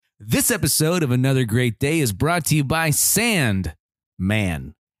This episode of Another Great Day is brought to you by Sand,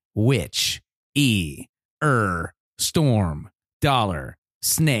 Man, Witch, Storm, Dollar,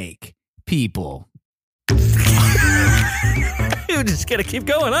 Snake, People. You just gotta keep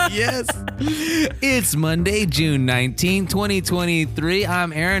going, huh? Yes. It's Monday, June 19, 2023.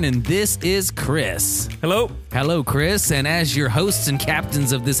 I'm Aaron, and this is Chris. Hello. Hello, Chris. And as your hosts and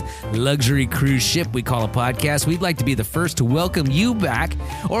captains of this luxury cruise ship we call a podcast, we'd like to be the first to welcome you back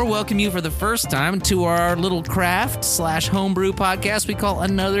or welcome you for the first time to our little craft/homebrew podcast we call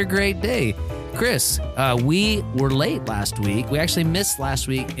Another Great Day. Chris, we were late last week. We actually missed last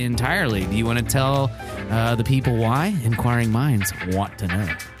week entirely. Do you want to tell the people why? Inquiring minds want to know.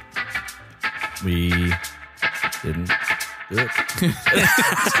 We didn't do it. We were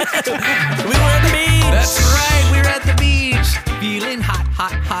at the beach. That's right. We were at the beach. Feeling hot,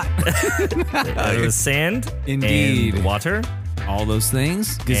 hot, hot. It was sand. Indeed. And water. All those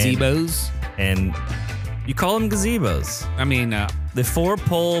things. Gazebos. And you call them gazebos. I mean, the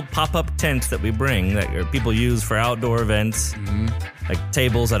 4-pole pop-up tent that we bring that people use for outdoor events, like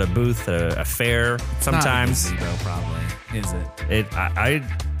tables at a booth, a fair. Sometimes, not a gazebo, probably is it? I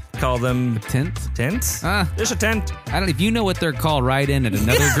call them Tents. Tents. There's a tent. I don't. If you know what they're called, write in at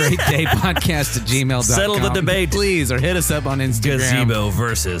anothergreatdaypodcast@gmail.com. Settle the debate, please, or hit us up on Instagram. Gazebo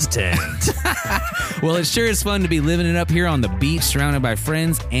versus tent. Well, it sure is fun to be living it up here on the beach, surrounded by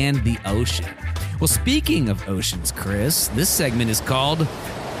friends and the ocean. Well, speaking of oceans, Chris, this segment is called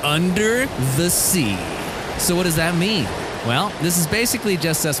Under the Sea. So what does that mean? Well, this is basically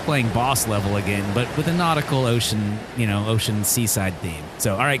just us playing boss level again, but with a nautical ocean seaside theme.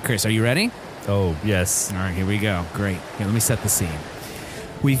 So, all right, Chris, are you ready? Oh, yes. All right, here we go. Great. Here, let me set the scene.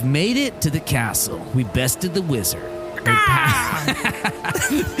 We've made it to the castle. We bested the wizard.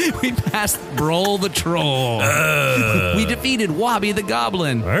 We passed Broll the troll. We defeated Wobby the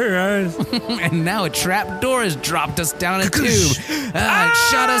goblin. Hey, guys. And now a trap door has dropped us down a tube. It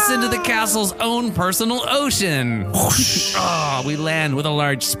shot us into the castle's own personal ocean. We land with a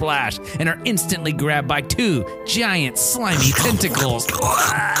large splash and are instantly grabbed by 2 giant slimy tentacles.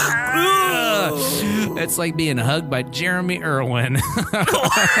 It's like being hugged by Jeremy Irwin.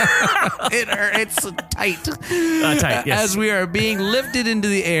 It's tight. Tight, yes. As we are being lifted into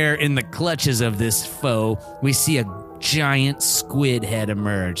the air in the clutches of this foe, we see a giant squid head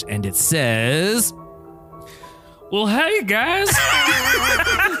emerge, and it says, "Well, hey, guys.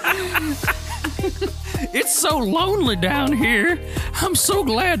 It's so lonely down here. I'm so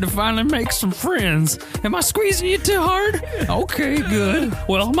glad to finally make some friends. Am I squeezing you too hard? Okay, good.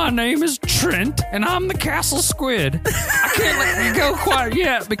 Well, my name is Trent, and I'm the castle squid. I can't let you go quite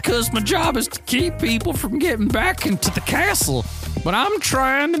yet because my job is to keep people from getting back into the castle. But I'm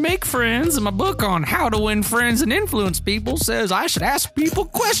trying to make friends, and my book on how to win friends and influence people says I should ask people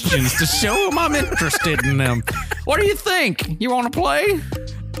questions to show them I'm interested in them. What do you think? You want to play?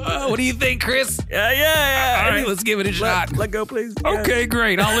 What do you think, Chris? Yeah. All right, let's give it a shot. Let go, please. Okay,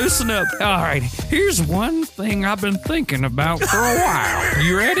 great. I'll loosen up. All right, here's one thing I've been thinking about for a while.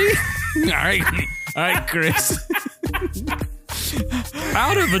 You ready? All right, Chris.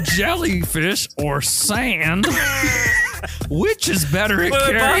 Out of a jellyfish or sand, which is better at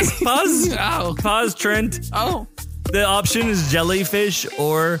carrying? Pause. Oh. Pause, Trent. Oh. The option is jellyfish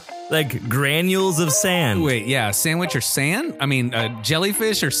or like granules of sand. Wait, yeah, sandwich or sand? I mean,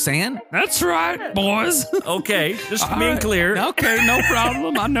 jellyfish or sand? That's right, boys. Okay, just being clear. Okay, no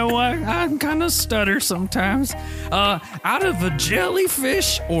problem. I know I kind of stutter sometimes. Out of a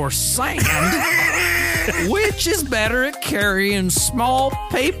jellyfish or sand, which is better at carrying small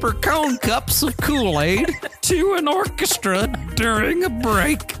paper cone cups of Kool-Aid to an orchestra during a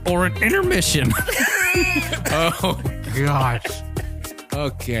break or an intermission? Oh, gosh.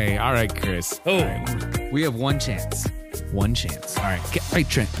 Okay, all right, Chris. Oh. All right. We have one chance. One chance. All right. Hey,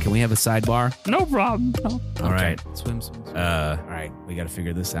 Trent, can we have a sidebar? No problem. No. All right. Swim. All right, we got to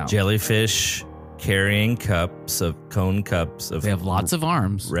figure this out. Jellyfish carrying cone cups of. They have lots of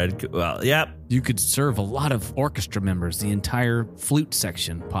arms. Well, yeah. You could serve a lot of orchestra members, the entire flute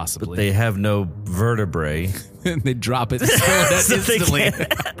section, possibly. But they have no vertebrae. They drop it instantly.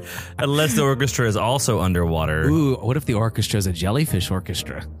 Unless the orchestra is also underwater. Ooh, what if the orchestra is a jellyfish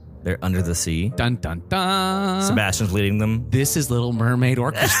orchestra? They're under the sea. Dun, dun, dun. Sebastian's leading them. This is Little Mermaid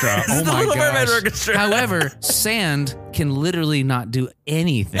Orchestra. Oh my Little gosh. Mermaid Orchestra. However, sand can literally not do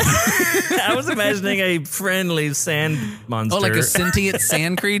anything. I was imagining a friendly sand monster. Oh, like a sentient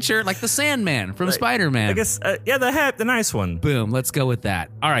sand creature? Like the Sandman from Spider-Man. I guess, the nice one. Boom, let's go with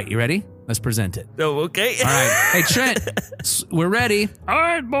that. All right, you ready? Let's present it. Oh, okay. All right. Hey, Trent, we're ready. All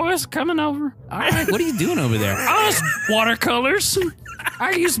right, boys, coming over. All right, what are you doing over there? Watercolors.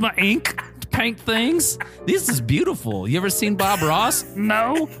 I use my ink to paint things. This is beautiful. You ever seen Bob Ross?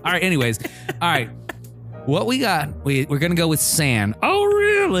 No. All right, anyways. All right. What we got, we're going to go with sand. Oh,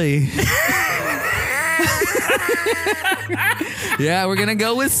 really? Yeah, we're going to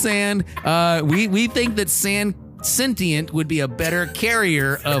go with sand. We think that sand sentient would be a better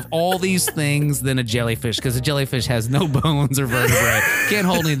carrier of all these things than a jellyfish, because a jellyfish has no bones or vertebrae. Can't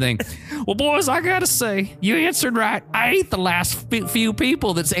hold anything. Well, boys, I got to say, you answered right. I ate the last few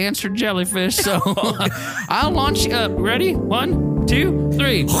people that's answered jellyfish, so I'll launch you up. Ready? 1, 2,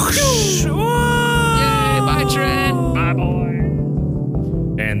 3. Yay, bye, Trent. Bye, boy.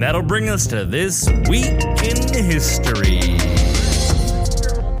 And that'll bring us to this week in history.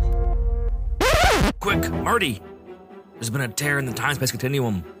 Quick, Marty. There's been a tear in the time-space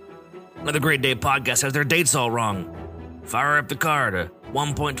continuum. Another Great Day podcast has their dates all wrong. Fire up the car to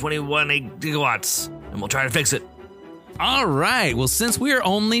 1.218 gigawatts, and we'll try to fix it. All right. Well, since we are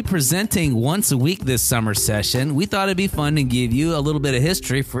only presenting once a week this summer session, we thought it'd be fun to give you a little bit of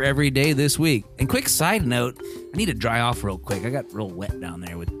history for every day this week. And quick side note, I need to dry off real quick. I got real wet down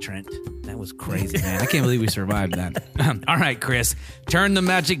there with Trent. That was crazy, man. I can't believe we survived that. All right, Chris, turn the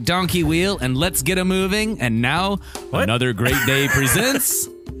magic donkey wheel and let's get a moving. And now, Another Great Day presents...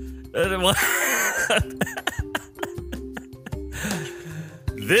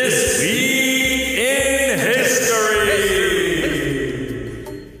 This Week in History!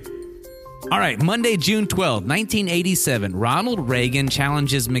 All right, Monday, June 12, 1987, Ronald Reagan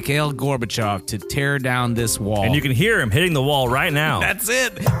challenges Mikhail Gorbachev to tear down this wall. And you can hear him hitting the wall right now. That's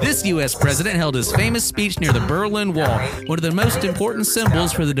it. This U.S. president held his famous speech near the Berlin Wall, one of the most important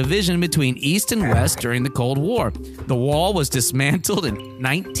symbols for the division between East and West during the Cold War. The wall was dismantled in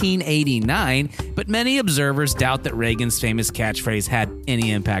 1989, but many observers doubt that Reagan's famous catchphrase had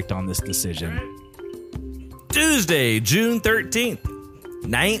any impact on this decision. Tuesday, June 13th.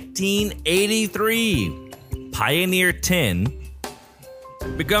 1983, Pioneer 10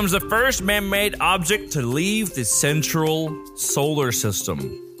 becomes the first man-made object to leave the central solar system.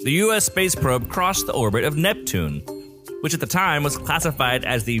 The U.S. space probe crossed the orbit of Neptune, which at the time was classified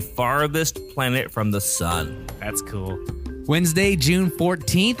as the farthest planet from the sun. That's cool. Wednesday, June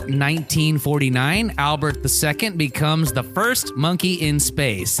 14th, 1949, Albert II becomes the first monkey in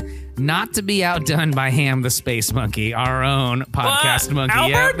space. Not to be outdone by Ham the Space Monkey, our own podcast monkey.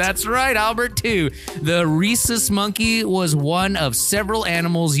 Albert? Yeah, that's right, Albert II. The rhesus monkey was one of several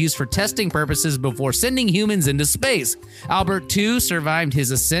animals used for testing purposes before sending humans into space. Albert II survived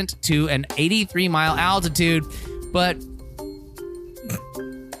his ascent to an 83-mile altitude, but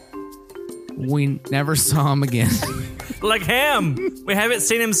we never saw him again. Like Ham. We haven't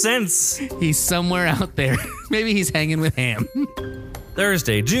seen him since. He's somewhere out there. Maybe he's hanging with Ham.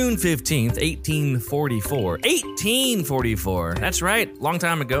 Thursday, June 15th, 1844. 1844. That's right. Long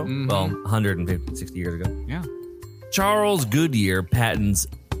time ago. Mm-hmm. Well, 150, 60 years ago. Yeah. Charles Goodyear patents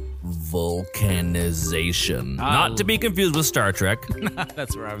vulcanization. Not to be confused with Star Trek.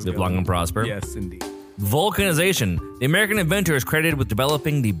 That's where I was Live going. long and prosper. Yes, indeed. Vulcanization. The American inventor is credited with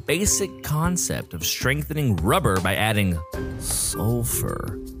developing the basic concept of strengthening rubber by adding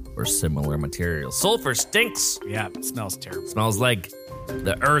sulfur or similar materials. Sulfur stinks. Yeah, it smells terrible. Smells like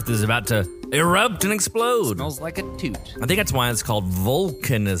the earth is about to erupt and explode. Smells like a toot. I think that's why it's called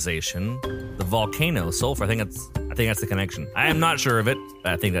vulcanization. The volcano, sulfur. I think that's the connection. I am not sure of it,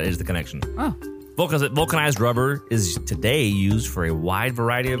 but I think that is the connection. Oh. Vulcanized rubber is today used for a wide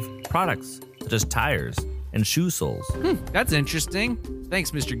variety of products, such as tires and shoe soles. That's interesting.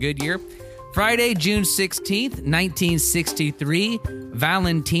 Thanks, Mr. Goodyear. Friday, June 16th, 1963,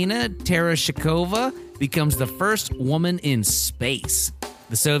 Valentina Tereshkova becomes the first woman in space.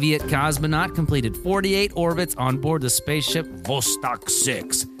 The Soviet cosmonaut completed 48 orbits on board the spaceship Vostok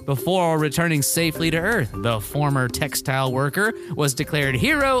 6 before returning safely to Earth. The former textile worker was declared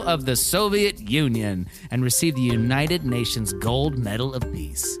Hero of the Soviet Union and received the United Nations Gold Medal of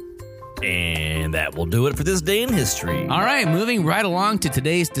Peace. And that will do it for this day in history. All right, moving right along to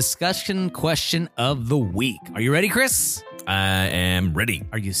today's discussion question of the week. Are you ready, Chris? I am ready.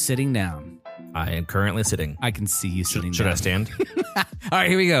 Are you sitting down? I am currently sitting. I can see you sitting Should down. I stand? All right,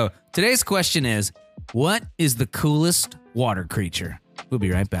 here we go. Today's question is, what is the coolest water creature? We'll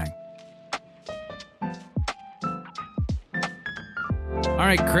be right back. All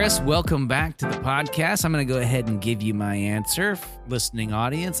right, Chris, welcome back to the podcast. I'm going to go ahead and give you my answer, listening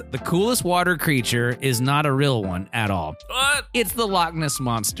audience. The coolest water creature is not a real one at all. What? It's the Loch Ness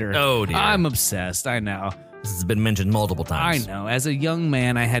Monster. Oh, dear. I'm obsessed, I know. This has been mentioned multiple times. I know. As a young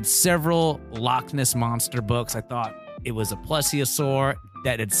man, I had several Loch Ness Monster books. I thought it was a plesiosaur.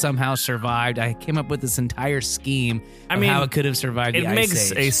 that it somehow survived. I came up with this entire scheme of how it could have survived the Ice Age. It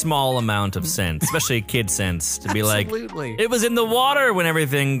makes a small amount of sense, especially kid sense, to be like, Absolutely. it was in the water when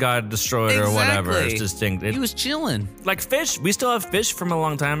everything got destroyed or whatever. It's distinct. He was chilling. Like fish. We still have fish from a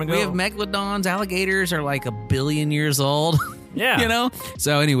long time ago. We have megalodons. Alligators are like 1 billion years old. Yeah.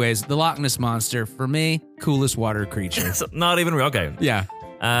 So anyways, the Loch Ness Monster, for me, coolest water creature. It's not even real. Okay. Yeah.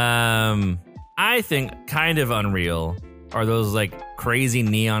 I think kind of unreal are those like crazy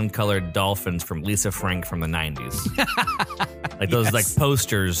neon colored dolphins from Lisa Frank from the 90s. Like those like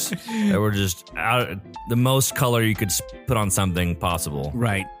posters that were just out, the most color you could put on something possible.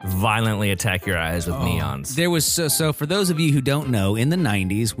 Right. Violently attack your eyes with neons. There was so for those of you who don't know, in the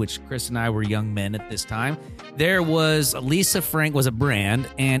 90s, which Chris and I were young men at this time, there was Lisa Frank was a brand,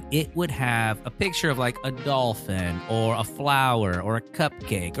 and it would have a picture of like a dolphin or a flower or a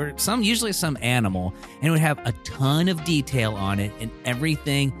cupcake or usually some animal, and it would have a ton of detail on it, and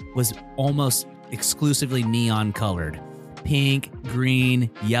everything was almost exclusively neon colored. Pink, green,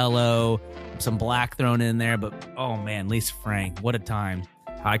 yellow, some black thrown in there, but oh man, Lisa Frank, what a time.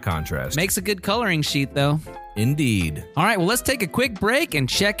 High contrast. Makes a good coloring sheet though. Indeed. All right, well, let's take a quick break and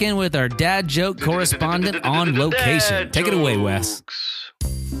check in with our dad joke correspondent on location. Take it away, Wes.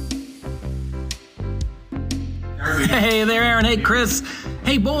 Hey there, Aaron. Hey, Chris.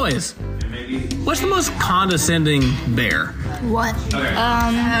 Hey, boys. What's the most condescending bear? What?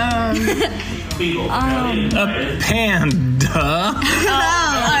 A panda. Yeah,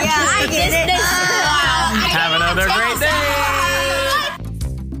 I get it. Have another great day.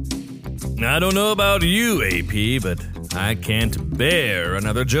 I don't know about you, AP, but I can't bear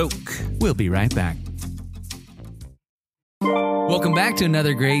another joke. We'll be right back. Welcome back to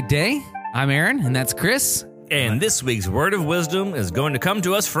another great day. I'm Aaron, and that's Chris. And this week's word of wisdom is going to come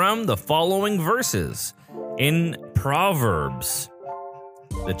to us from the following verses in Proverbs.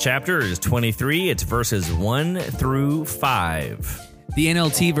 The chapter is 23. It's verses 1 through 5. The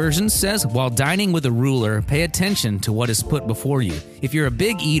NLT version says, while dining with a ruler, pay attention to what is put before you. If you're a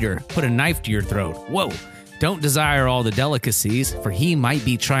big eater, put a knife to your throat. Whoa! Don't desire all the delicacies, for he might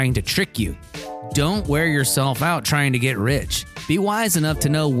be trying to trick you. Don't wear yourself out trying to get rich. Be wise enough to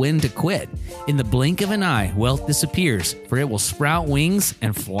know when to quit. In the blink of an eye, wealth disappears, for it will sprout wings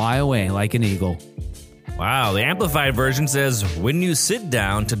and fly away like an eagle. Wow, the Amplified version says, when you sit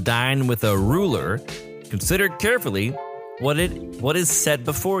down to dine with a ruler, consider carefully what is set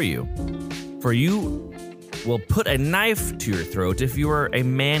before you. For you will put a knife to your throat if you are a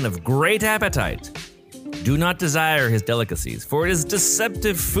man of great appetite. Do not desire his delicacies, for it is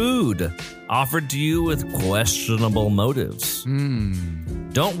deceptive food offered to you with questionable motives.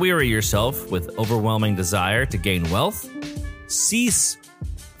 Don't weary yourself with overwhelming desire to gain wealth. Cease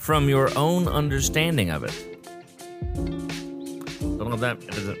from your own understanding of it. Don't know if that,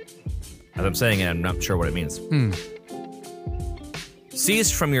 as I'm saying it, I'm not sure what it means.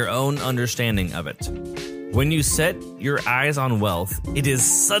 Cease from your own understanding of it. When you set your eyes on wealth, it is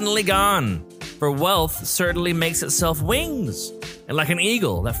suddenly gone. For wealth certainly makes itself wings, and like an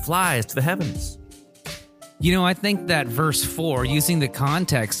eagle that flies to the heavens. You know, I think that verse 4, using the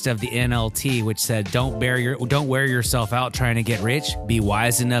context of the NLT, which said, don't wear yourself out trying to get rich, be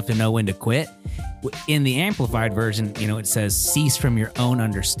wise enough to know when to quit. In the Amplified version, it says, cease from your own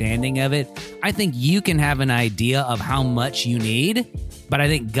understanding of it. I think you can have an idea of how much you need, but I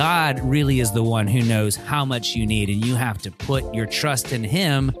think God really is the one who knows how much you need, and you have to put your trust in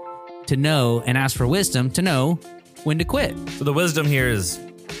him to know and ask for wisdom to know when to quit. So the wisdom here is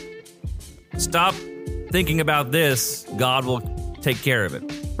stop thinking about this. God will take care of it.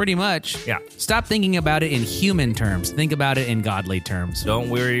 Pretty much. Yeah. Stop thinking about it in human terms. Think about it in godly terms. Don't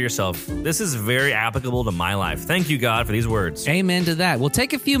weary yourself. This is very applicable to my life. Thank you, God, for these words. Amen to that. We'll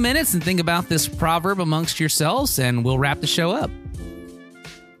take a few minutes and think about this proverb amongst yourselves, and we'll wrap the show up.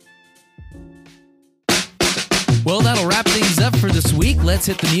 Well, that'll wrap things up for this week. Let's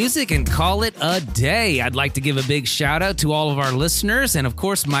hit the music and call it a day. I'd like to give a big shout out to all of our listeners and, of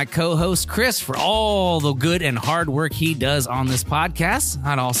course, my co-host Chris for all the good and hard work he does on this podcast.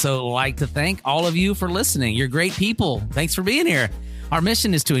 I'd also like to thank all of you for listening. You're great people. Thanks for being here. Our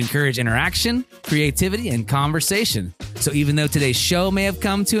mission is to encourage interaction, creativity, and conversation. So even though today's show may have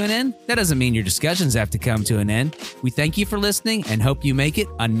come to an end, that doesn't mean your discussions have to come to an end. We thank you for listening and hope you make it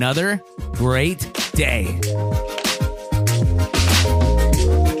another great day.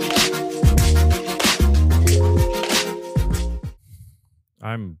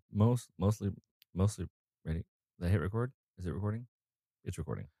 I'm mostly ready. Did I hit record? Is it recording? It's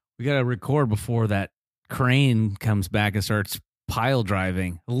recording. We got to record before that crane comes back and starts pile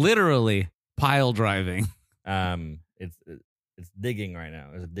driving. Literally pile driving. It's It's digging right now.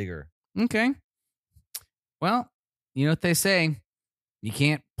 It's a digger. Okay. Well, you know what they say. You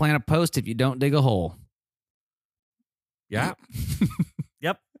can't plant a post if you don't dig a hole. Yeah.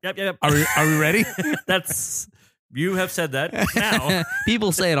 Yep. Are we ready? You have said that now.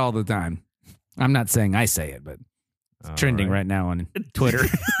 People say it all the time. I'm not saying I say it, but it's trending right now on Twitter.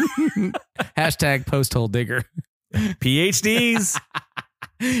 Hashtag post hole digger. PhDs.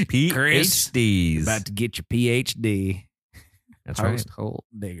 PhDs. About to get your PhD. That's right. Post hole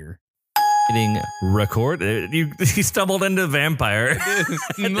digger. Hitting record. You stumbled into vampire.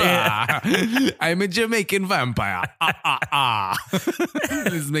 I'm a Jamaican vampire.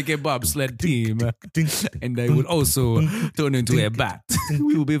 Let's make a bobsled team. And I will also turn into a bat.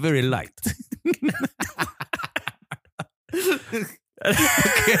 We will be very light. Okay.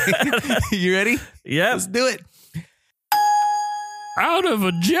 You ready? Yeah. Let's do it. Out of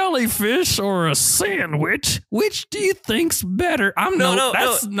a jellyfish or a sandwich, which do you think's better?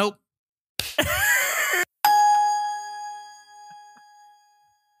 Nope.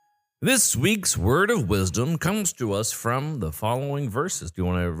 This week's word of wisdom comes to us from the following verses. Do you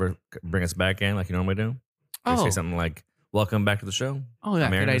want to bring us back in like you normally do? Or say something like, welcome back to the show. Oh, yeah.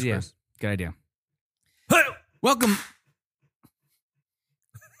 Good idea. Good idea.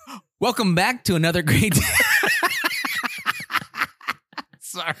 Welcome back to another great day.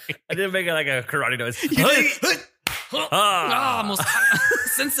 Sorry. I didn't make it like a karate noise. Almost.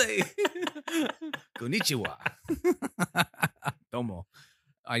 Sensei. Konnichiwa. Domo.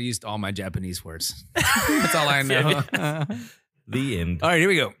 I used all my Japanese words. That's all I know. The end. All right, here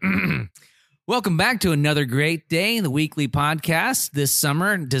we go. Welcome back to another great day, the weekly podcast this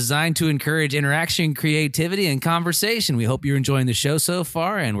summer designed to encourage interaction, creativity, and conversation. We hope you're enjoying the show so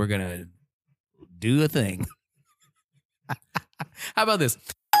far, and we're going to do a thing. How about this?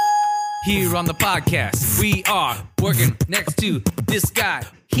 Here on the podcast, we are working next to this guy.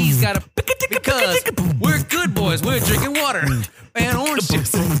 He's got a because we're good boys. We're drinking water and orange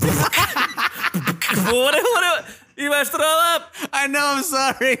juice. What? You messed it all up. I know. I'm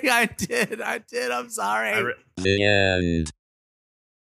sorry. I did. I'm sorry. The end.